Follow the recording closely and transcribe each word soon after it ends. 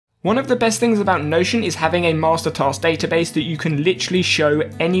One of the best things about Notion is having a master task database that you can literally show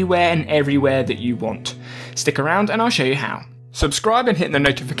anywhere and everywhere that you want. Stick around and I'll show you how. Subscribe and hit the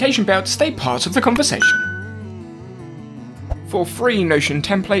notification bell to stay part of the conversation. For free Notion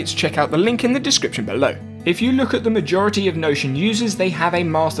templates, check out the link in the description below. If you look at the majority of Notion users, they have a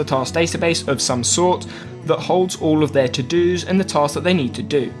master task database of some sort that holds all of their to-dos and the tasks that they need to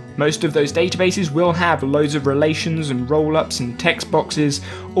do. Most of those databases will have loads of relations and roll-ups and text boxes,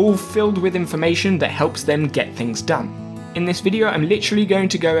 all filled with information that helps them get things done. In this video, I'm literally going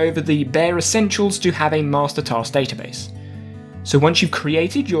to go over the bare essentials to have a master task database. So once you've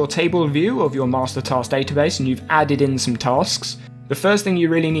created your table view of your master task database and you've added in some tasks, the first thing you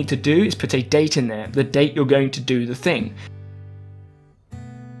really need to do is put a date in there, the date you're going to do the thing.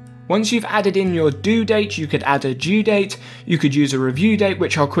 Once you've added in your due date, you could add a due date, you could use a review date,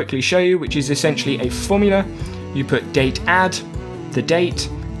 which I'll quickly show you, which is essentially a formula. You put date add, the date,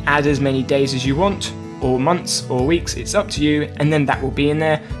 add as many days as you want, or months or weeks, it's up to you, and then that will be in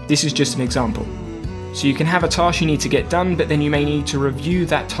there. This is just an example. So you can have a task you need to get done, but then you may need to review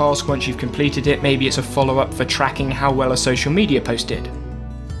that task once you've completed it. Maybe it's a follow-up for tracking how well a social media post did.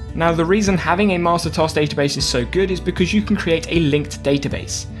 Now the reason having a master task database is so good is because you can create a linked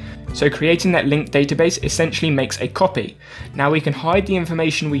database. So creating that linked database essentially makes a copy. Now we can hide the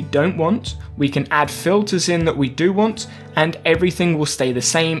information we don't want, we can add filters in that we do want, and everything will stay the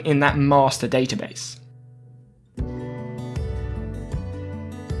same in that master database.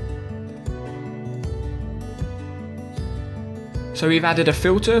 So we've added a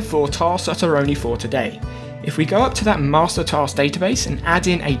filter for tasks that are only for today. If we go up to that master task database and add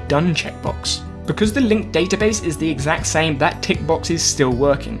in a done checkbox, because the linked database is the exact same, that tick box is still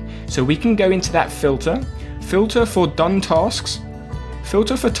working. So we can go into that filter, filter for done tasks,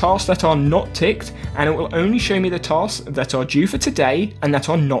 filter for tasks that are not ticked, and it will only show me the tasks that are due for today and that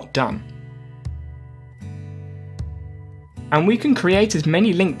are not done. And we can create as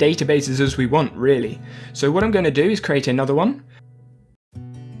many linked databases as we want, really. So what I'm going to do is create another one.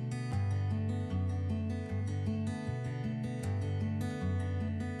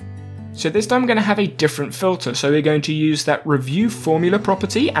 So this time I'm going to have a different filter, so we're going to use that review formula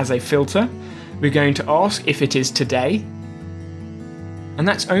property as a filter. We're going to ask if it is today, and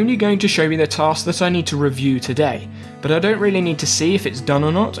that's only going to show me the tasks that I need to review today, but I don't really need to see if it's done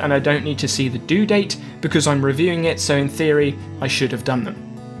or not, and I don't need to see the due date because I'm reviewing it, so in theory I should have done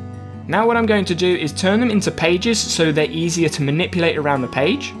them. Now what I'm going to do is turn them into pages so they're easier to manipulate around the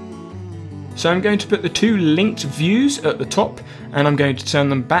page. So I'm going to put the two linked views at the top, and I'm going to turn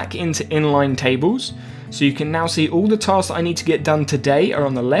them back into inline tables. So you can now see all the tasks that I need to get done today are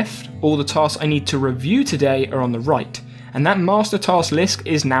on the left, all the tasks I need to review today are on the right. And that master task list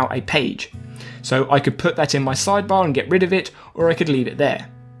is now a page. So I could put that in my sidebar and get rid of it, or I could leave it there.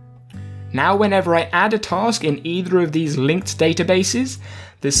 Now whenever I add a task in either of these linked databases,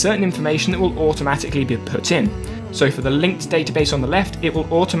 there's certain information that will automatically be put in. So for the linked database on the left, it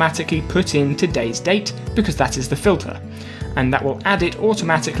will automatically put in today's date because that is the filter, and that will add it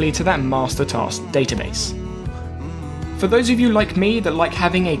automatically to that master task database. For those of you like me that like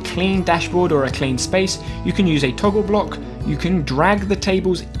having a clean dashboard or a clean space, you can use a toggle block. You can drag the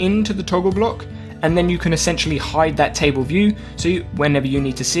tables into the toggle block, and then you can essentially hide that table view, so whenever you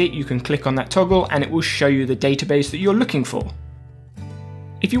need to see it, you can click on that toggle and it will show you the database that you're looking for.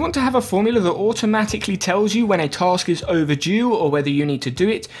 If you want to have a formula that automatically tells you when a task is overdue or whether you need to do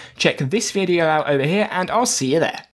it, check this video out over here and I'll see you there.